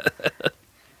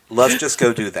 Let's just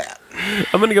go do that.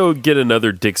 I'm gonna go get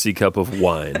another Dixie cup of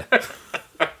wine.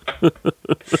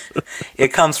 It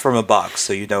comes from a box,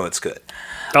 so you know it's good.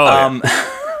 Oh, yeah.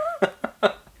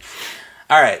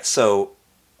 All right, so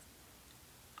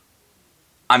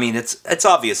I mean, it's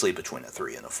obviously between a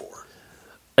 3 and a 4.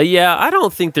 Yeah, I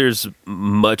don't think there's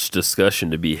much discussion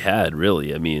to be had,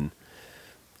 really. I mean,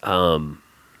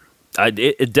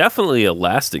 it definitely a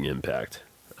lasting impact,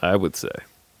 I would say.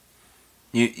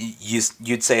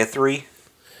 You'd say a 3?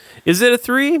 Is it a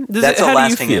 3? That's a how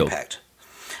lasting do you feel? impact.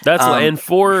 That's and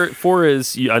four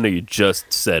is. I know you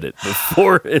just said it, but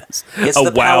 4 is It's a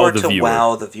the wow power the to viewer.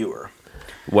 wow the viewer.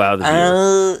 Wow the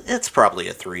viewer. It's probably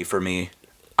a 3 for me.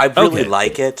 I really Okay.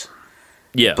 like it,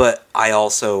 Yeah, but I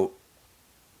also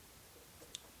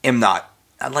am not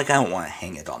like I don't want to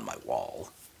hang it on my wall.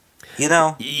 You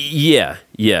know, yeah.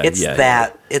 it's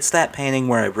that painting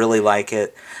where I really like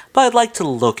it, but I'd like to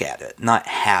look at it, not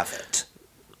have it.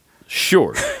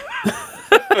 Sure.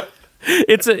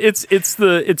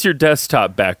 It's your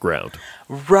desktop background.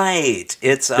 Right.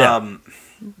 It's Yeah.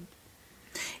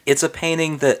 it's a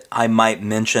painting that I might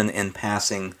mention in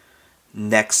passing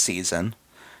next season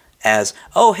as,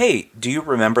 "Oh, hey, do you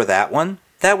remember that one?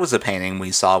 That was a painting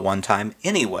we saw one time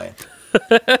anyway."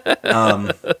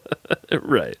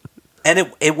 Right.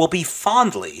 And it will be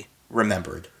fondly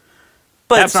remembered.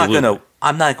 But Absolutely.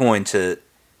 I'm not going to,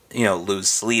 lose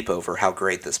sleep over how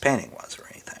great this painting was or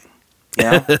anything. You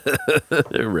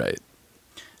know? Right.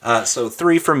 So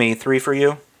 3 for me, 3 for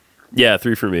you. Yeah,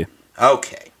 3 for me.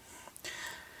 Okay.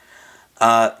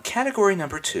 Category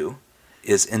number 2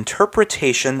 is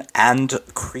interpretation and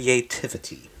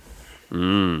creativity.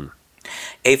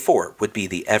 A 4 would be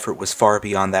the effort was far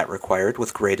beyond that required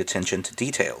with great attention to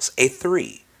details. A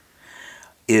 3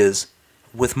 is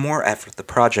with more effort the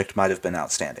project might have been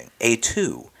outstanding. A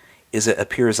 2 is it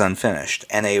appears unfinished.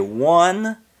 And a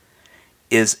 1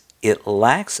 is it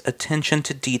lacks attention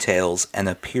to details and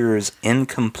appears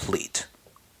incomplete.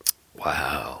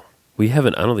 Wow. I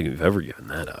don't think we've ever given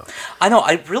that out. I know,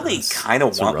 I really kind of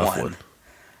It's a want rough one.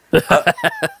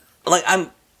 Like,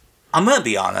 I'm going to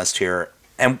be honest here,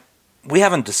 and we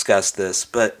haven't discussed this,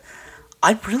 but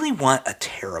I really want a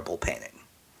terrible painting.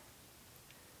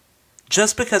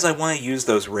 Just because I want to use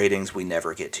those ratings we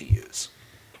never get to use.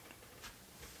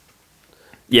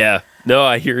 Yeah. No,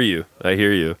 I hear you.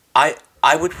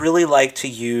 I would really like to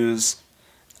use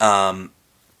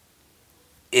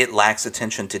it lacks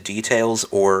attention to details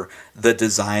or the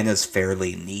design is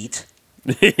fairly neat.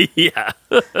 Yeah.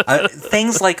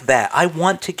 Things like that. I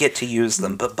want to get to use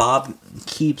them, but Bob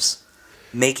keeps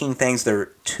making things that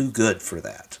are too good for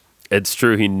that. It's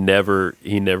true. He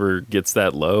never gets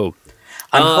that low.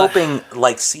 I'm hoping,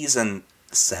 like season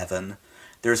 7,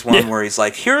 there's one where he's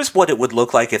like, here's what it would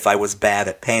look like if I was bad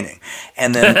at painting.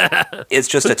 And then it's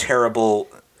just a terrible,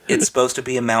 it's supposed to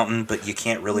be a mountain, but you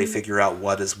can't really figure out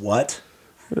what is what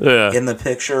Yeah. in the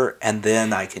picture, and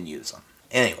then I can use them.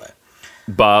 Anyway.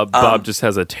 Bob just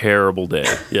has a terrible day.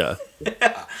 Yeah.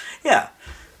 Yeah.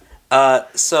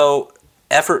 So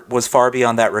effort was far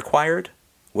beyond that required,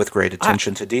 with great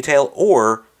attention to detail,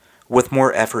 or with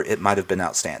more effort, it might have been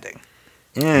outstanding.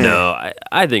 No,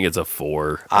 I think it's a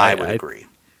 4. I would agree.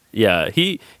 Yeah,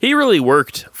 he really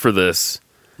worked for this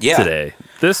today.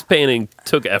 This painting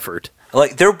took effort.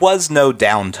 Like, there was no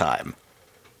downtime.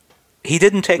 He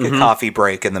didn't take a coffee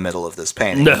break in the middle of this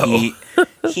painting. No.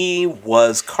 He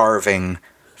was carving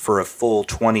for a full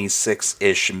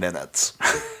 26-ish minutes.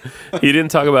 He didn't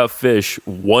talk about fish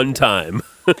one time.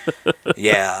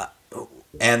 Yeah.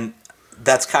 And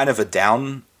that's kind of a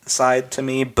downside to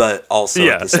me, but also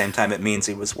at the same time it means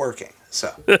he was working.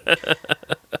 So,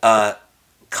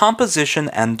 composition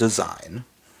and design.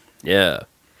 Yeah.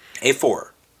 A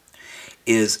 4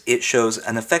 is it shows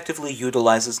and effectively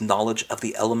utilizes knowledge of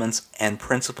the elements and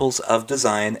principles of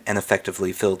design and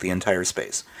effectively filled the entire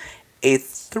space. A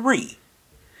 3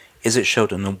 is it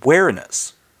showed an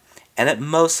awareness and it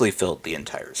mostly filled the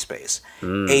entire space.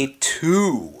 A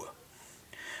 2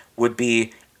 would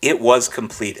be it was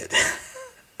completed,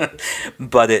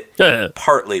 but it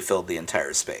partly filled the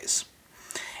entire space.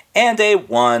 And a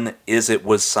 1 is it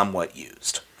was somewhat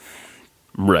used.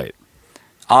 Right.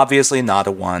 Obviously not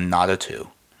a 1, not a 2.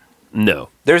 No.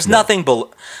 There's nothing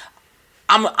below...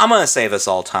 I'm going to save us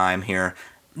all time here.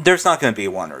 There's not going to be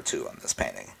 1 or 2 on this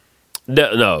painting.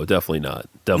 No, definitely not.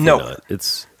 Definitely not.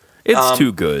 It's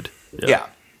too good. Yeah.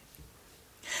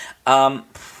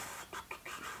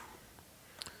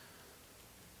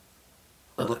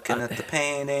 Looking at the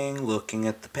painting,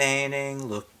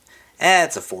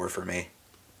 it's a 4 for me.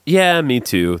 Yeah, me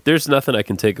too. There's nothing I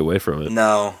can take away from it.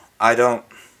 No, I don't.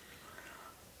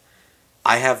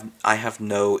 I have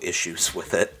no issues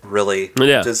with it, really.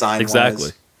 Yeah,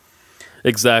 design-wise.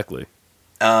 Exactly.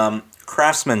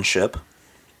 Craftsmanship.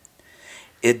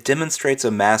 It demonstrates a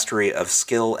mastery of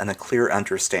skill and a clear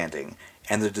understanding,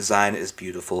 and the design is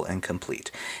beautiful and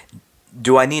complete.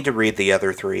 Do I need to read the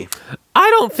other 3? I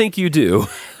don't think you do.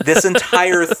 This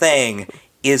entire thing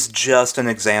is just an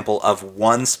example of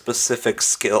one specific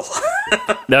skill.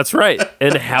 That's right.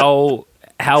 And how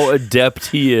adept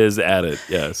he is at it.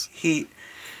 Yes. He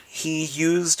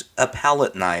used a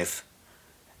palette knife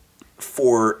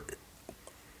for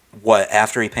what,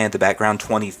 after he painted the background,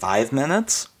 25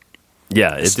 minutes?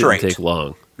 Yeah, it Straight. didn't take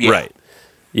long. Yeah. Right.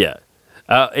 Yeah.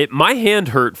 My hand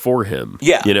hurt for him.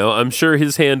 Yeah. You know, I'm sure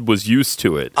his hand was used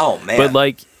to it. Oh, man. But,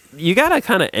 like, you got to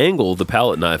kind of angle the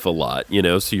palette knife a lot, you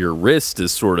know, so your wrist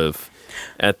is sort of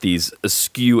at these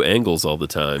askew angles all the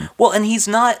time. Well, and it's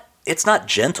not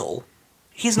gentle.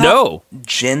 He's not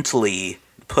gently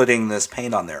putting this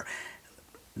paint on there.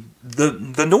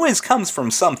 The noise comes from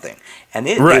something, and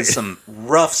it is some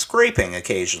rough scraping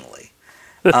occasionally.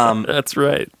 That's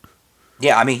right.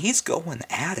 Yeah, I mean, he's going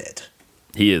at it.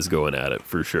 He is going at it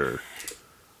for sure.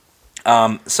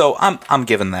 So I'm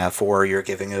giving that a 4. You're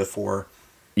giving it a 4.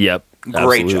 Yep.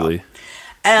 Great absolutely. job.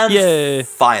 And Yay.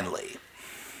 finally,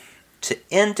 to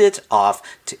end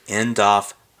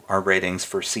off our ratings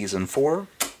for season 4.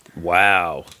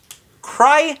 Wow.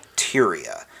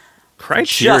 Criteria.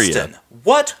 Criteria. Justin,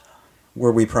 what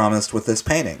were we promised with this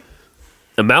painting?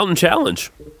 A mountain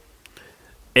challenge.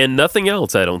 And nothing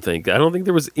else, I don't think. I don't think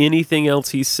there was anything else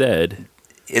he said.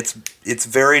 It's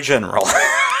very general.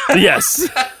 Yes.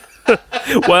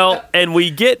 Well, and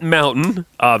we get mountain,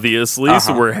 obviously,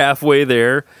 so we're halfway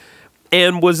there.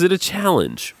 And was it a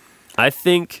challenge? I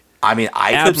think. I mean,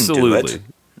 I absolutely. couldn't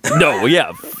do it. No,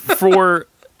 yeah.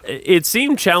 It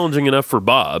seemed challenging enough for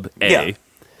Bob, A.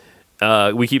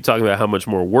 Yeah. We keep talking about how much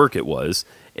more work it was.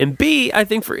 And B, I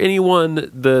think for anyone,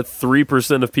 the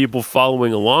 3% of people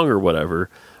following along or whatever,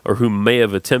 or who may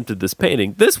have attempted this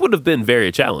painting, this would have been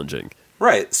very challenging.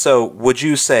 Right. So would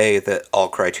you say that all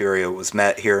criteria was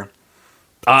met here?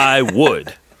 I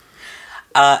would.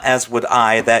 As would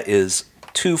I. That is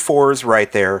 2 4s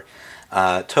right there.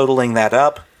 Totaling that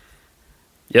up.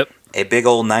 Yep. A big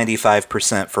old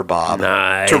 95% for Bob.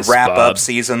 Nice, to wrap Bob. up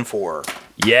season 4.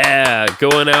 Yeah,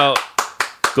 going out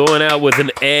with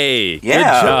an A. Yeah.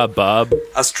 Good job, Bob.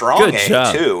 A strong Good A,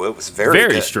 job. too. It was very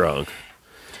good. Strong.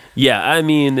 Yeah, I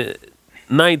mean,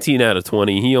 19 out of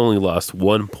 20. He only lost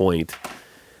 1 point.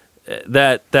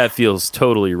 That feels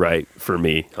totally right for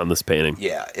me on this painting.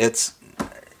 Yeah, it's...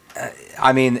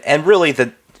 I mean, and really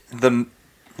the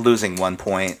losing 1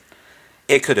 point,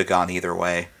 it could have gone either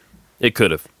way. It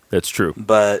could have. That's true.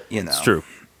 But, you know... It's true.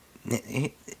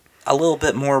 A little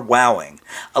bit more wowing.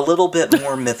 A little bit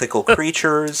more mythical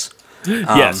creatures.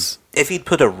 Yes. If he'd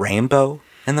put a rainbow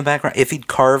in the background, if he'd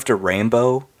carved a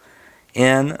rainbow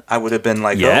in, I would have been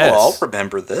like, yes. Oh, I'll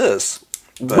remember this.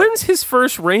 But when's his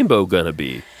first rainbow gonna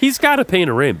be? He's got to paint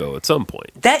a rainbow at some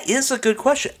point. that is a good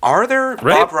question. Are there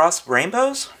Bob Ross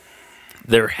rainbows?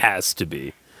 There has to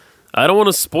be. I don't want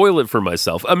to spoil it for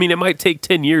myself. I mean, it might take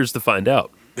 10 years to find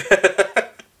out.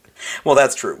 Well,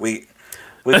 that's true. We've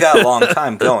got a long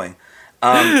time going.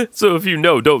 So if you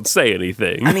know, don't say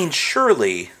anything. I mean,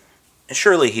 surely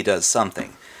he does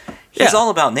something. He's all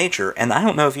about nature, and I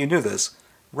don't know if you knew this.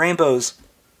 Rainbows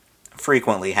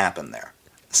frequently happen there.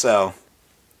 So...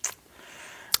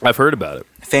 I've heard about it.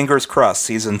 Fingers crossed,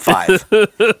 season 5.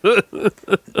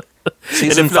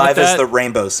 Season 5 is the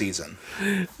rainbow season.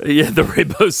 Yeah, the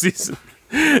rainbow season.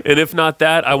 And if not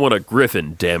that, I want a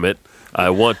griffin, damn it. I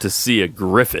want to see a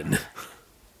griffin.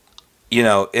 You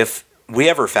know, if we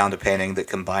ever found a painting that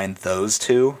combined those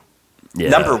two, Yeah.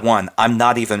 Number one, I'm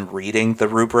not even reading the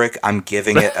rubric. I'm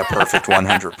giving it a perfect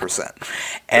 100%.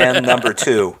 And number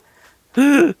two,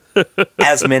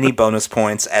 as many bonus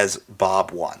points as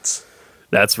Bob wants.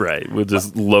 That's right. We'll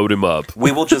just load him up.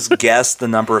 We will just guess the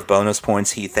number of bonus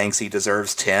points he thinks he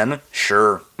deserves. 10?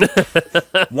 Sure.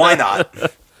 Why not?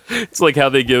 It's like how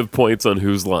they give points on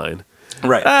Whose Line.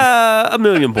 Right.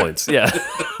 1,000,000 points. Yeah.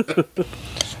 I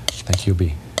think you'll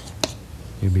be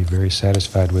very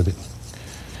satisfied with it.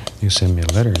 You send me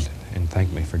a letter and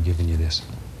thank me for giving you this.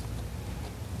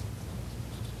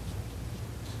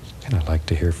 And I'd like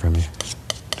to hear from you.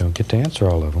 Don't get to answer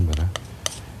all of them, but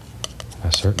I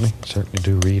certainly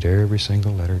do read every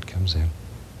single letter that comes in.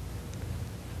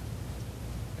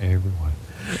 Every one.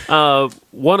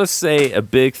 Want to say a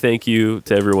big thank you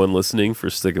to everyone listening for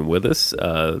sticking with us.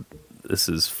 This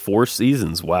is 4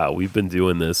 seasons. Wow, we've been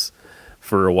doing this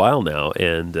for a while now,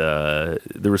 and the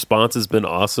response has been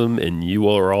awesome, and you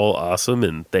are all awesome,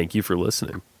 and thank you for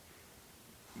listening.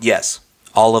 Yes,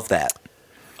 all of that.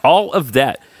 All of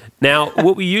that. Now,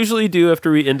 what we usually do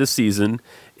after we end a season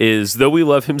is, though we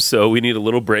love him so, we need a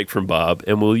little break from Bob,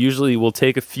 and we'll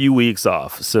take a few weeks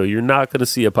off. So you're not going to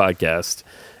see a podcast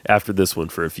after this one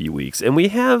for a few weeks. And we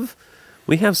have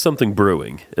something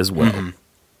brewing as well. Mm-hmm.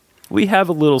 We have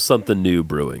a little something new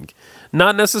brewing.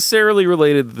 Not necessarily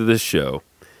related to this show.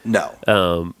 No.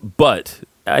 But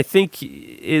I think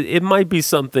it might be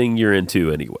something you're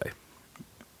into anyway.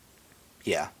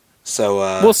 Yeah.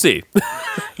 So we'll see.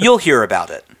 You'll hear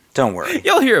about it. Don't worry.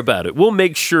 You'll hear about it. We'll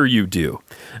make sure you do.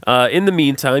 In the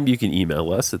meantime, you can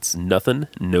email us. It's nothing,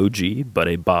 no G, but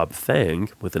a Bob Thang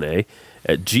with an A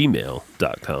at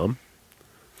gmail.com.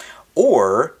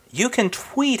 Or you can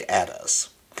tweet at us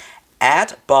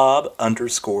at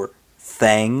Bob_Thang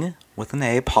with an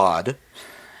A pod.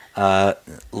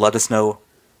 Let us know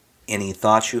any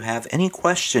thoughts you have, any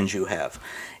questions you have.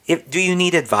 Do you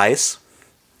need advice?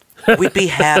 We'd be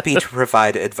happy to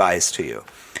provide advice to you.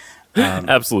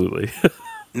 Absolutely.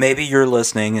 Maybe you're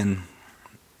listening and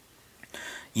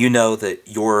you know that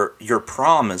your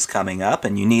prom is coming up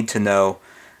and you need to know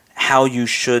how you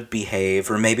should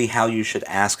behave or maybe how you should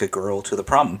ask a girl to the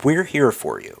prom. We're here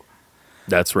for you.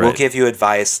 That's right. We'll give you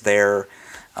advice there.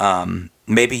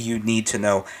 Maybe you need to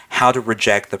know how to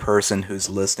reject the person who's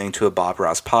listening to a Bob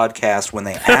Ross podcast when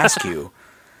they ask you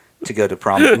to go to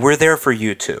prom. We're there for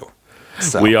you too.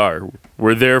 So. We are.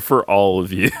 We're there for all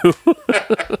of you.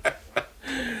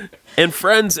 And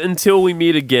friends, until we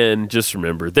meet again, just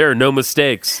remember, there are no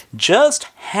mistakes. Just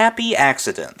happy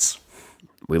accidents.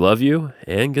 We love you,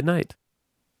 and good night.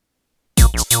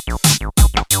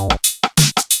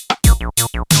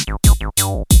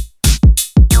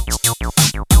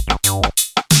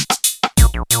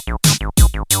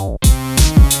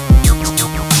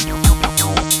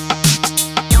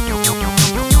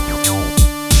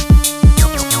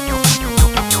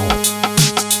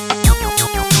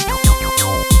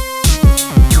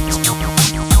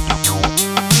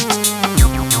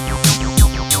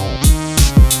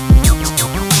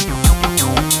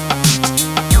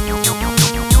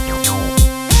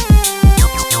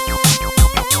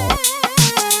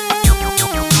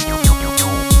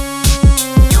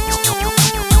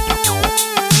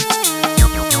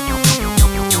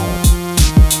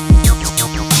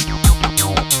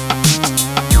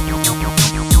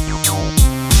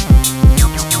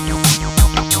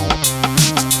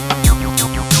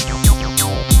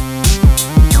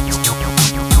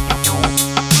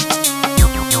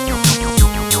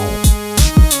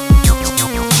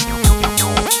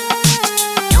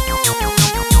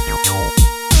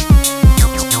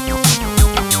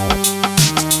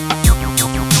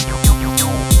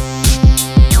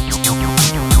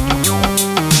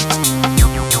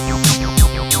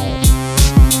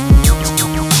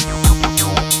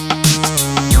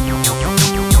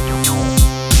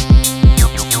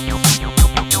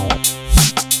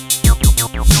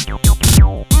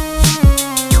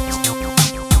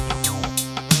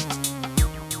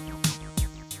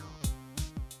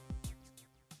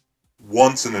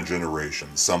 Once in a generation,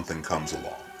 something comes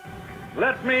along.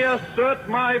 Let me assert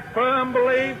my firm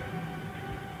belief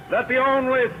that the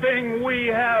only thing we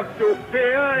have to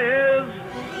fear is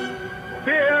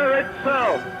fear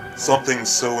itself. Something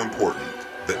so important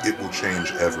that it will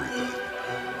change everything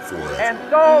forever. And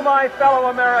so, my fellow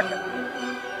Americans,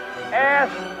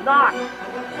 ask not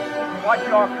what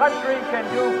your country can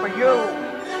do for you,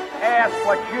 ask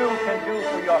what you can do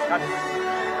for your country.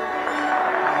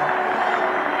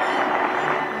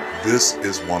 This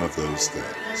is one of those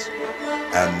things.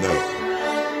 And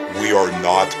no, we are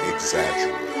not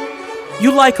exaggerating.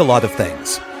 You like a lot of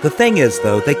things. The thing is,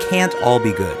 though, they can't all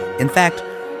be good. In fact,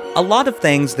 A lot of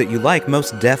things that you like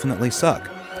most definitely suck.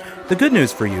 The good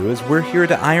news for you is we're here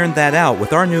to iron that out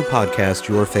with our new podcast,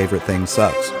 Your Favorite Thing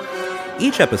Sucks.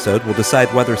 Each episode will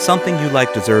decide whether something you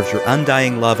like deserves your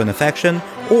undying love and affection,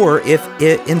 or if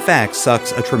it, in fact,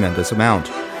 sucks a tremendous amount.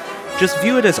 Just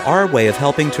view it as our way of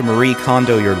helping to Marie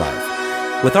Kondo your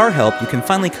life. With our help, you can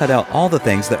finally cut out all the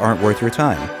things that aren't worth your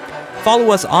time.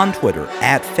 Follow us on Twitter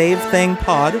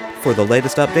 @FaveThingPod for the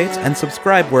latest updates, and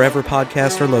subscribe wherever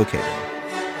podcasts are located.